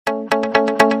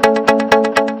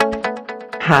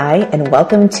Hi, and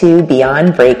welcome to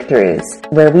Beyond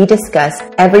Breakthroughs, where we discuss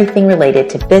everything related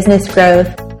to business growth,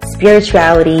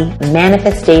 spirituality,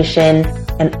 manifestation,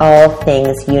 and all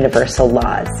things universal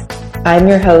laws. I'm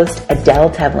your host, Adele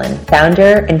Tevlin,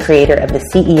 founder and creator of the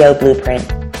CEO Blueprint,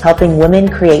 helping women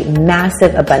create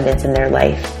massive abundance in their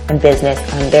life and business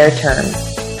on their terms,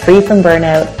 free from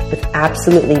burnout, with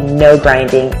absolutely no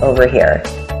grinding over here.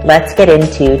 Let's get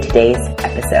into today's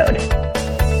episode.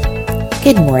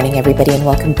 Good morning, everybody, and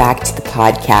welcome back to the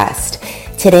podcast.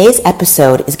 Today's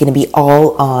episode is going to be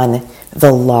all on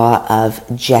the law of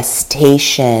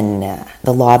gestation.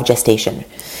 The law of gestation.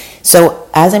 So,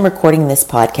 as I'm recording this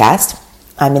podcast,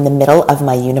 I'm in the middle of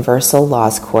my Universal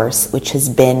Laws course, which has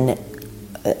been,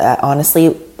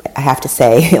 honestly, I have to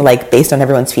say, based on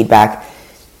everyone's feedback,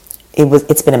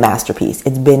 it's been a masterpiece.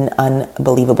 It's been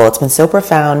unbelievable. It's been so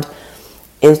profound.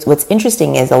 What's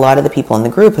interesting is a lot of the people in the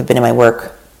group have been in my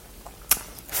work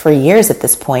for years at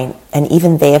this point, and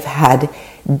even they have had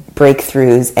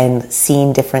breakthroughs and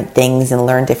seen different things and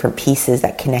learned different pieces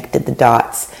that connected the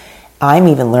dots. I'm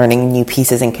even learning new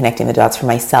pieces and connecting the dots for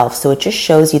myself. So it just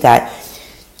shows you that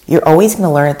you're always going to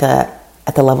learn at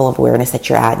the level of awareness that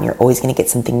you're at, and you're always going to get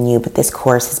something new. But this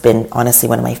course has been honestly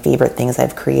one of my favorite things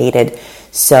I've created.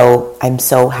 So I'm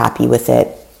so happy with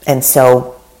it. And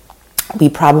so we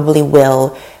probably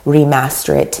will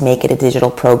remaster it to make it a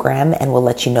digital program, and we'll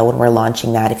let you know when we're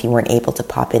launching that. If you weren't able to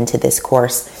pop into this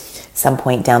course some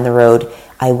point down the road,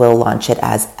 I will launch it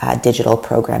as a digital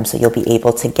program, so you'll be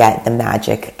able to get the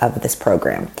magic of this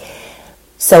program.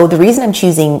 So the reason I'm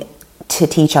choosing to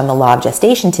teach on the law of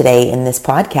gestation today in this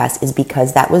podcast is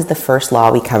because that was the first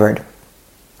law we covered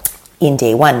in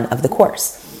day one of the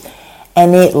course.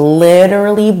 And it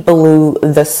literally blew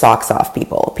the socks off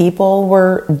people.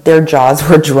 Their jaws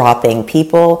were dropping.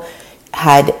 People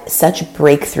had such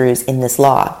breakthroughs in this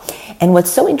law. And what's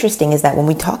so interesting is that when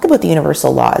we talk about the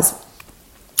universal laws,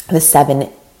 the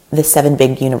seven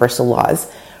big universal laws,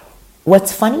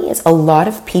 what's funny is a lot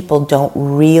of people don't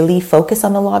really focus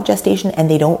on the law of gestation, and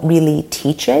they don't really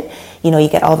teach it. You know, you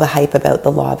get all the hype about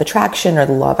the law of attraction or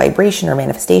the law of vibration or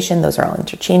manifestation. Those are all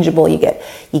interchangeable. You get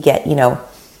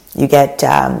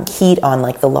heat on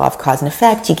like the law of cause and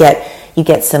effect. You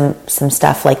get some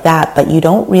stuff like that, but you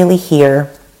don't really hear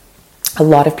a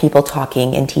lot of people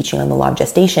talking and teaching on the law of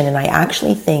gestation. And I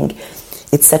actually think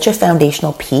it's such a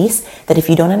foundational piece that if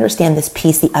you don't understand this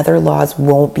piece, the other laws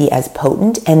won't be as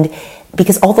potent, and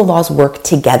because all the laws work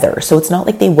together. So it's not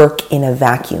like they work in a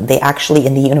vacuum. They actually,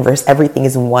 in the universe, everything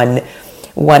is one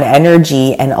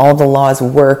energy, and all the laws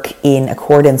work in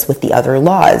accordance with the other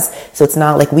laws. So it's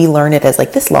not like we learn it as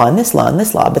like this law and this law and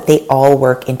this law, but they all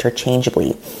work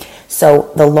interchangeably.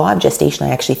 So the law of gestation,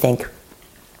 I actually think,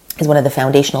 is one of the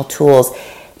foundational tools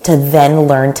to then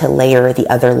learn to layer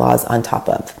the other laws on top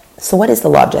of. So what is the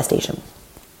law of gestation?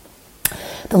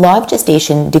 The law of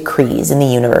gestation decrees in the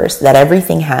universe that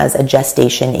everything has a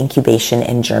gestation, incubation,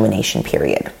 and germination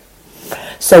period.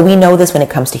 So we know this when it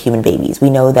comes to human babies.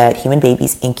 We know that human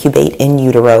babies incubate in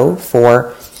utero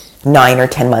for 9 or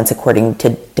 10 months,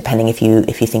 depending if you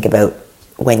think about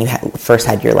when you first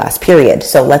had your last period.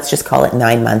 So let's just call it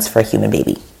 9 months for a human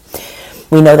baby.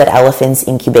 We know that elephants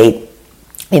incubate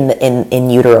in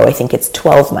utero. I think it's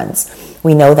 12 months.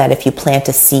 We know that if you plant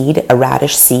a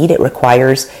radish seed, it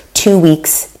requires 2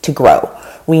 weeks to grow.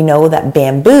 We know that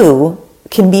bamboo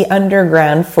can be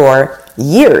underground for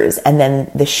years, and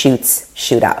then the shoots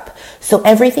shoot up. So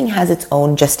everything has its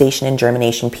own gestation and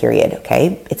germination period,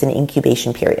 okay? It's an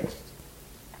incubation period.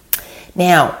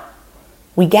 Now,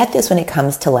 we get this when it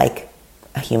comes to like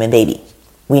a human baby.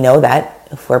 We know that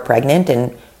if we're pregnant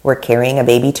and we're carrying a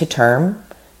baby to term,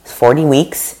 40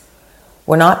 weeks,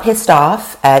 we're not pissed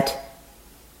off at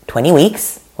 20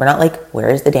 weeks. We're not like,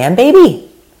 where's the damn baby?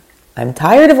 I'm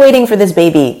tired of waiting for this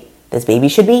baby. This baby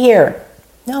should be here.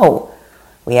 No.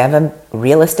 We have a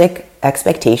realistic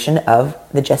expectation of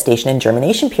the gestation and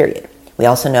germination period. We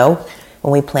also know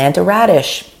when we plant a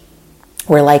radish,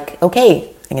 we're like, okay,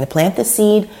 I'm going to plant this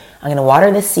seed, I'm going to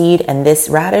water this seed, and this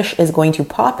radish is going to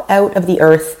pop out of the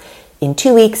earth in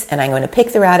 2 weeks, and I'm going to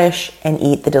pick the radish and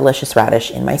eat the delicious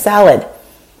radish in my salad.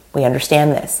 We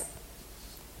understand this.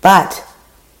 But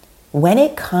when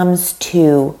it comes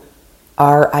to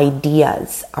our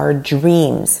ideas, our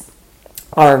dreams,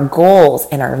 our goals,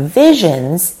 and our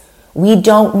visions, we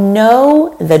don't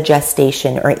know the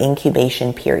gestation or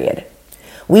incubation period.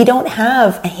 We don't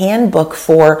have a handbook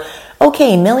for,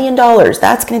 okay, $1 million,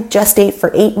 that's going to gestate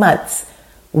for 8 months.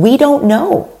 We don't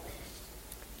know.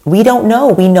 We don't know.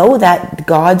 We know that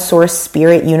God, source,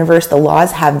 spirit, universe, the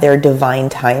laws have their divine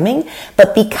timing,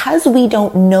 but because we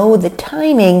don't know the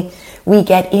timing, we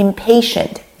get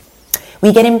impatient.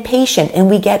 We get impatient and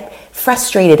we get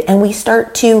frustrated, and we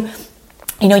start to,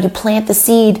 you plant the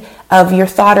seed of your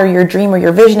thought or your dream or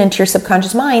your vision into your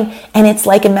subconscious mind. And it's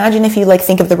like, imagine if you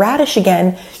think of the radish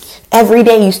again, every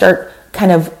day you start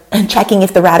kind of checking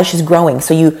if the radish is growing.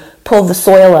 So you pull the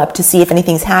soil up to see if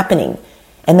anything's happening.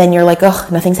 And then you're like, oh,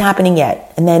 nothing's happening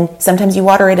yet. And then sometimes you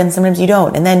water it and sometimes you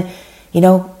don't. And then,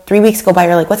 3 weeks go by,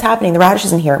 you're like, what's happening? The radish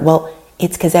isn't here. Well,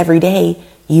 it's because every day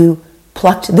you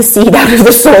plucked the seed out of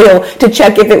the soil to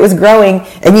check if it was growing,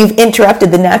 and you've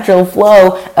interrupted the natural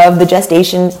flow of the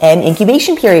gestation and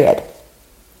incubation period.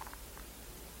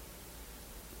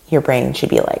 Your brain should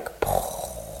be like,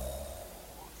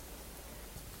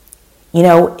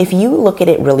 if you look at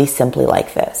it really simply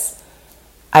like this.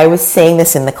 I was saying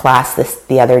this in the class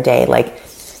the other day,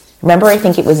 remember, I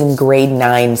think it was in grade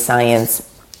 9 science,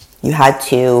 you had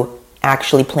to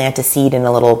actually plant a seed in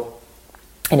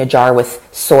a jar with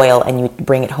soil, and you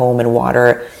bring it home and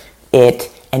water it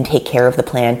and take care of the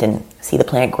plant and see the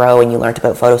plant grow. And you learned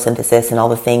about photosynthesis and all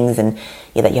the things, and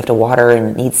that you have to water,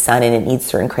 and it needs sun, and it needs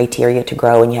certain criteria to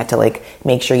grow, and you have to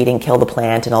make sure you didn't kill the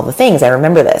plant and all the things. I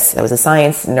remember this. I was a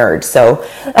science nerd, so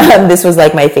this was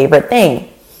my favorite thing.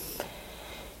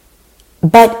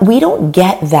 But we don't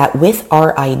get that with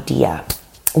our idea,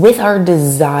 with our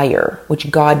desire,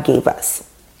 which God gave us.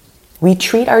 We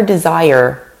treat our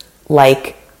desire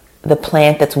like the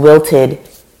plant that's wilted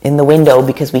in the window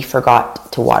because we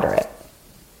forgot to water it.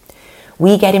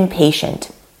 We get impatient,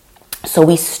 so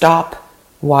we stop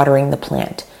watering the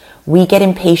plant. We get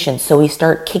impatient, so we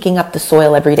start kicking up the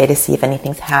soil every day to see if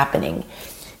anything's happening.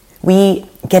 We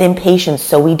get impatient,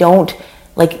 so we don't,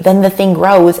 then the thing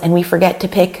grows and we forget to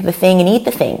pick the thing and eat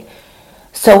the thing.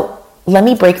 So let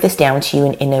me break this down to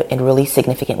you in a really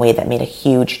significant way that made a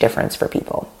huge difference for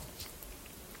people.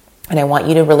 And I want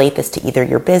you to relate this to either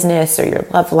your business or your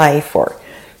love life, or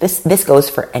this goes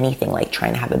for anything, like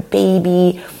trying to have a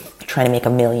baby, trying to make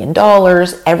 $1 million.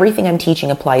 Everything I'm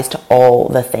teaching applies to all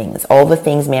the things. All the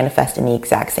things manifest in the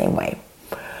exact same way.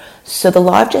 So the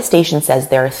law of gestation says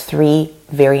there are 3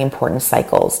 very important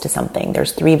cycles to something.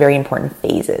 There's 3 very important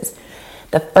phases.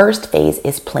 The first phase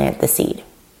is plant the seed.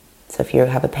 So if you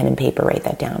have a pen and paper, write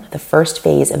that down. The first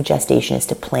phase of gestation is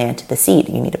to plant the seed.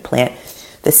 You need to plant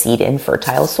the seed in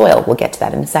fertile soil. We'll get to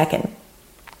that in a second.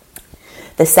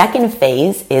 The second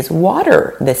phase is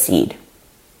water the seed.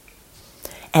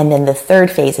 And then the third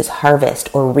phase is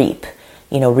harvest or reap.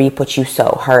 Reap what you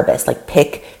sow, harvest,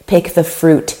 pick the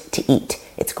fruit to eat.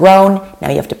 It's grown, now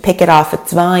you have to pick it off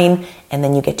its vine, and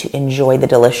then you get to enjoy the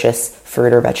delicious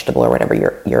fruit or vegetable or whatever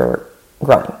you're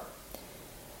growing.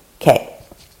 Okay,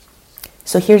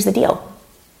 so here's the deal.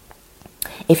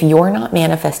 If you're not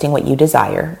manifesting what you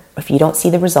desire, if you don't see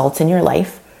the results in your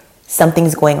life,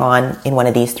 something's going on in one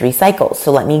of these 3 cycles.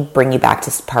 So let me bring you back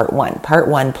to part 1. Part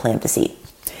 1, plant the seed.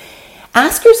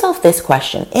 Ask yourself this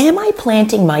question: am I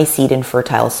planting my seed in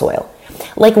fertile soil?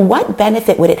 What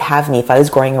benefit would it have me if I was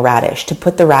growing a radish to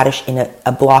put the radish in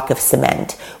a block of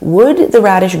cement? Would the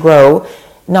radish grow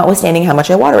notwithstanding how much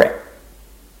I water it?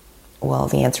 Well,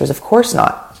 the answer is of course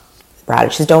not.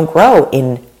 Radishes don't grow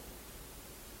in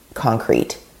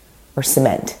concrete or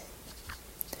cement.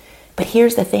 But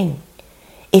here's the thing.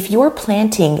 If you're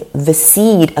planting the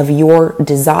seed of your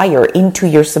desire into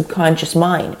your subconscious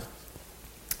mind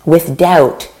with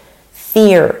doubt,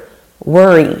 fear,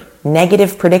 worry,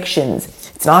 negative predictions,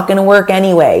 it's not going to work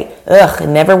anyway, it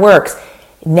never works,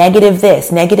 negative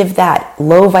this, negative that,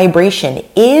 low vibration,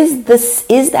 is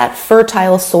that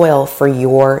fertile soil for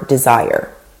your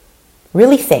desire?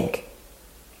 Really think.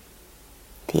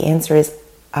 The answer is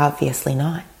obviously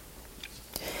not.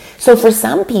 So for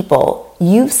some people,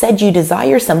 you've said you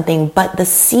desire something, but the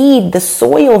seed, the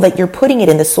soil that you're putting it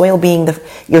in, the soil being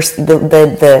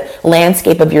the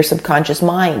landscape of your subconscious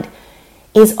mind,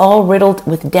 is all riddled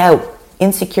with doubt,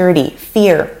 insecurity,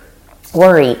 fear,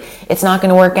 worry. It's not going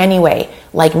to work anyway.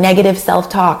 Negative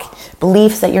self-talk,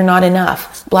 beliefs that you're not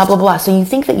enough, blah, blah, blah. So you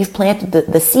think that you've planted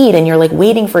the seed and you're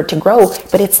waiting for it to grow,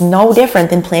 but it's no different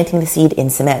than planting the seed in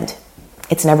cement.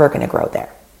 It's never going to grow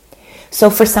there. So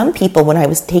for some people, when I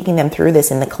was taking them through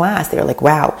this in the class, they were like,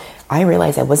 wow, I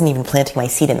realized I wasn't even planting my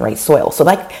seed in the right soil. So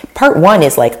part 1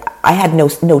 is I had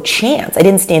no chance. I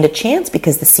didn't stand a chance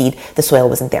because the soil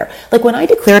wasn't there. When I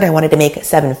declared I wanted to make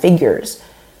 7 figures,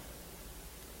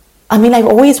 I've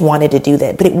always wanted to do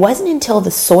that, but it wasn't until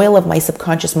the soil of my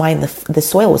subconscious mind, the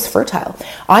soil was fertile.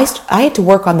 I had to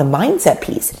work on the mindset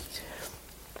piece.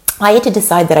 I had to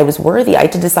decide that I was worthy. I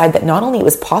had to decide that not only it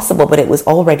was possible, but it was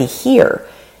already here.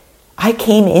 I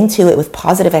came into it with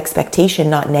positive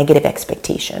expectation, not negative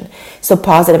expectation. So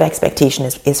positive expectation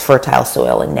is fertile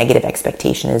soil, and negative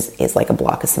expectation is like a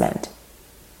block of cement.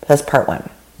 That's part 1.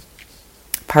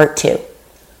 Part 2,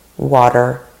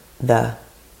 water the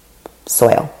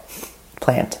soil,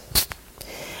 plant.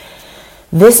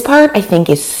 This part I think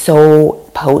is so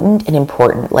potent and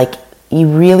important. Like, you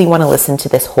really want to listen to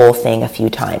this whole thing a few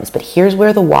times, but here's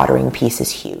where the watering piece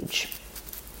is huge.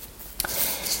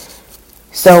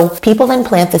 So people then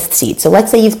plant the seed. So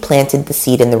let's say you've planted the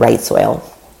seed in the right soil,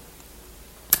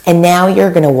 and now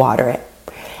you're going to water it.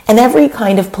 And every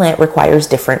kind of plant requires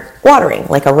different watering.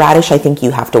 Like a radish, I think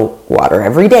you have to water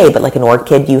every day, but like an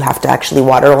orchid, you have to actually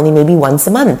water only maybe once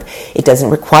a month. It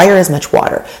doesn't require as much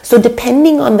water. So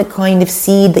depending on the kind of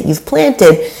seed that you've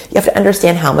planted, you have to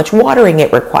understand how much watering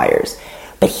it requires.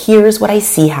 But here's what I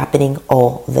see happening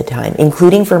all the time,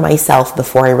 including for myself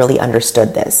before I really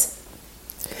understood this.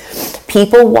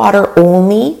 People water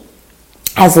only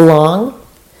as long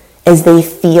as they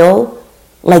feel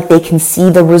like they can see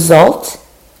the result.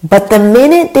 But the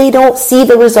minute they don't see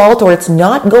the result, or it's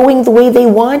not going the way they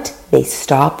want, they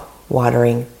stop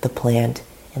watering the plant,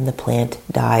 and the plant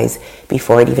dies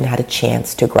before it even had a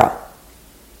chance to grow.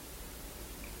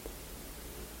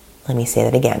 Let me say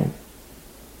that again.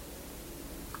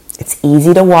 It's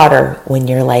easy to water when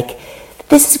you're like,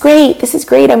 this is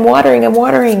great, I'm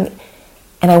watering.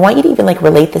 And I want you to even like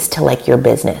relate this to like your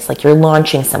business. Like you're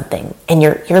launching something, and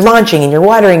you're launching and you're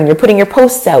watering and you're putting your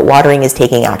posts out. Watering is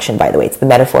taking action, by the way. It's the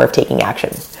metaphor of taking action.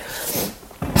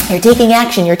 You're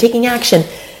taking action.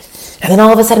 And then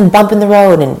all of a sudden bump in the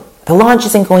road and the launch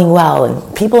isn't going well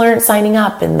and people aren't signing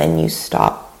up, and then you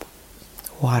stop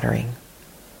watering.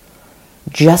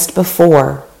 Just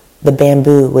before the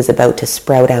bamboo was about to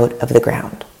sprout out of the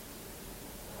ground.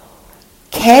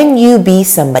 Can you be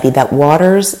somebody that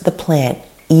waters the plant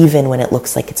even when it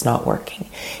looks like it's not working?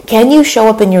 Can you show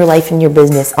up in your life and your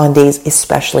business on days,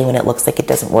 especially when it looks like it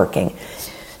isn't working?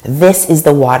 This is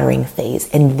the watering phase.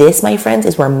 And this, my friends,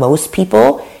 is where most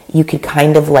people, you could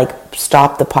kind of like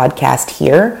stop the podcast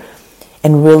here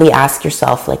and really ask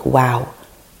yourself like, wow,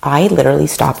 I literally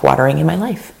stopped watering in my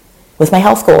life. With my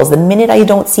health goals, the minute I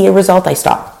don't see a result, I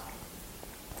stop.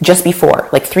 Just before,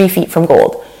 like 3 feet from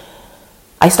gold.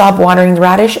 I stopped watering the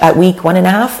radish at week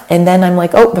 1.5, and then I'm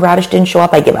like, oh, the radish didn't show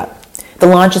up, I give up. The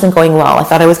launch isn't going well. I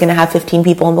thought I was going to have 15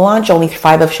 people in the launch, only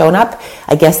 5 have shown up.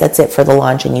 I guess that's it for the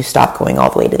launch, and you stop going all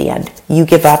the way to the end. You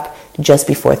give up just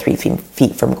before 3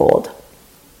 feet from gold.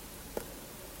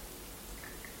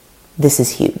 This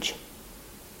is huge.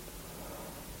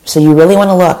 So you really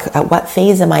want to look at what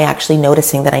phase am I actually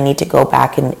noticing that I need to go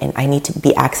back and I need to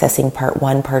be accessing part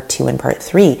 1, part 2, and part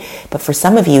 3. But for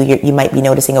some of you, you might be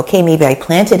noticing, okay, maybe I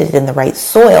planted it in the right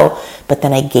soil, but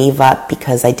then I gave up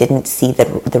because I didn't see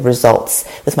the results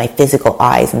with my physical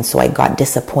eyes. And so I got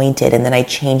disappointed, and then I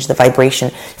changed the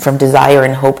vibration from desire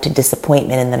and hope to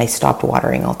disappointment, and then I stopped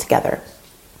watering altogether.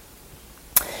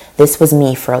 This was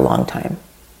me for a long time.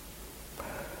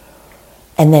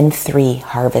 And then 3,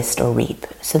 harvest or reap.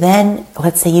 So then,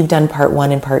 let's say you've done part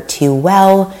 1 and part 2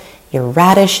 well, your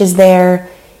radish is there,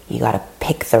 you got to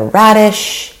pick the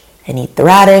radish and eat the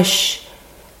radish.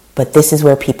 But this is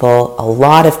where a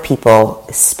lot of people,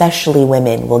 especially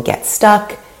women, will get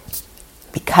stuck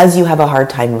because you have a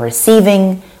hard time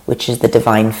receiving, which is the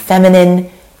divine feminine.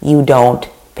 You don't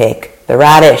pick the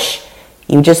radish.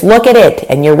 You just look at it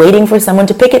and you're waiting for someone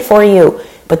to pick it for you.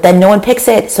 But then no one picks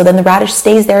it, so then the radish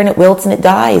stays there and it wilts and it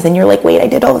dies. And you're like, wait, I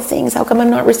did all the things. How come I'm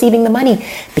not receiving the money?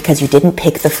 Because you didn't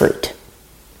pick the fruit.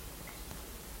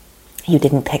 You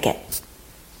didn't pick it.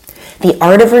 The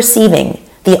art of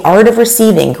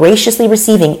receiving, graciously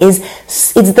receiving,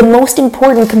 it's the most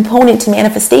important component to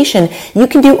manifestation. You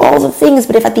can do all the things,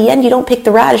 but if at the end you don't pick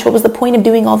the radish, what was the point of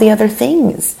doing all the other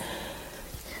things?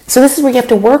 So this is where you have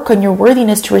to work on your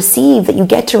worthiness to receive, that you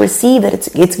get to receive,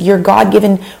 that it's your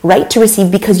God-given right to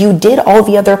receive because you did all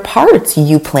the other parts.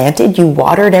 You planted, you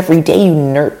watered every day, you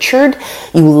nurtured,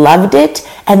 you loved it,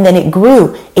 and then it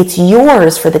grew. It's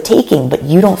yours for the taking, but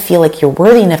you don't feel like you're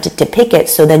worthy enough to pick it,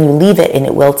 so then you leave it and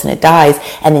it wilts and it dies,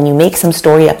 and then you make some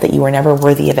story up that you were never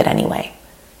worthy of it anyway.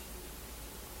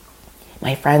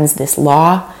 My friends, this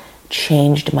law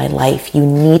changed my life. You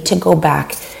need to go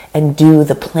back and do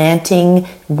the planting,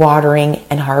 watering,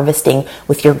 and harvesting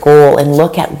with your goal and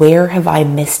look at where have I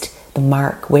missed the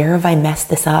mark? Where have I messed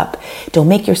this up? Don't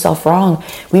make yourself wrong.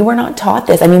 We were not taught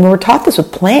this. I mean, we were taught this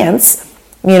with plants,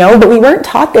 but we weren't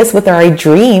taught this with our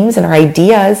dreams and our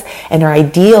ideas and our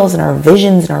ideals and our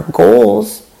visions and our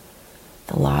goals.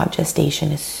 The law of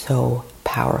gestation is so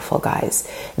powerful, guys.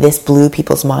 This blew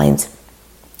people's minds.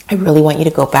 I really want you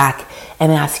to go back and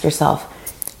ask yourself,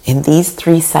 in these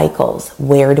 3 cycles,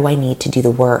 where do I need to do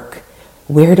the work?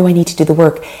 Where do I need to do the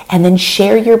work? And then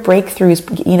share your breakthroughs.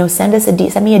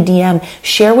 Send me a DM.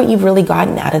 Share what you've really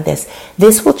gotten out of this.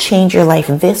 This will change your life.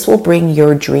 This will bring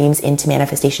your dreams into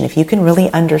manifestation. If you can really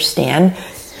understand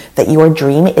that your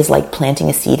dream is like planting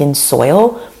a seed in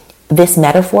soil, this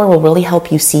metaphor will really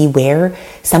help you see where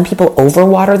some people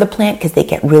overwater the plant because they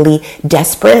get really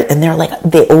desperate and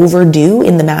they overdo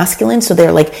in the masculine. So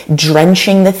they're like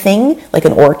drenching the thing, like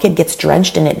an orchid gets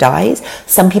drenched and it dies.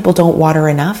 Some people don't water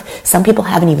enough. Some people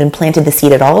haven't even planted the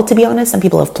seed at all, to be honest. Some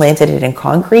people have planted it in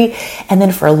concrete. And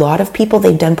then for a lot of people,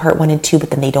 they've done part 1 and 2, but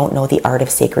then they don't know the art of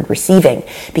sacred receiving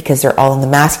because they're all in the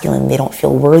masculine. They don't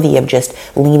feel worthy of just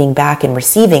leaning back and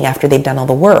receiving after they've done all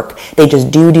the work. They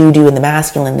just do in the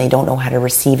masculine. They don't know how to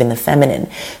receive in the feminine.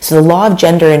 So the law of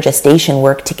gender and gestation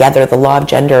work together. The law of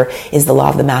gender is the law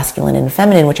of the masculine and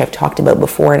feminine, which I've talked about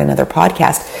before in another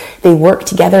podcast. They work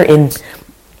together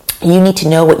you need to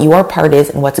know what your part is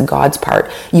and what's God's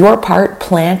part. Your part,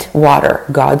 plant, water.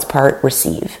 God's part,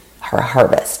 receive,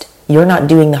 harvest. You're not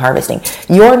doing the harvesting.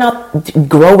 You're not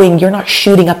growing. You're not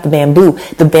shooting up the bamboo.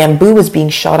 The bamboo is being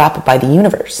shot up by the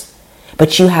universe.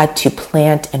 But you had to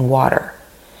plant and water.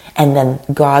 And then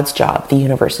God's job, the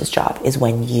universe's job, is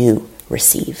when you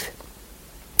receive.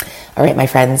 All right, my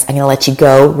friends, I'm going to let you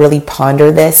go. Really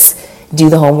ponder this. Do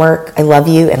the homework. I love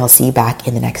you, and I'll see you back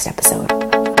in the next episode.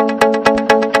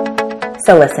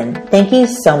 So listen, thank you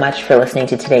so much for listening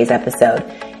to today's episode.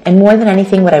 And more than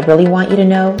anything, what I really want you to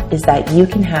know is that you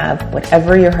can have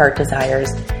whatever your heart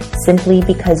desires simply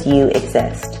because you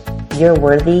exist. You're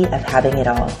worthy of having it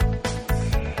all.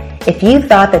 If you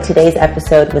thought that today's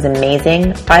episode was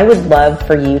amazing, I would love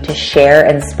for you to share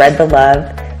and spread the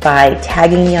love by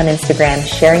tagging me on Instagram,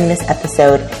 sharing this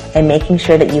episode, and making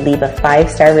sure that you leave a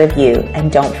 5-star review.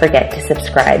 And don't forget to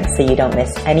subscribe so you don't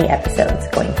miss any episodes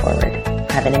going forward.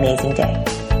 Have an amazing day.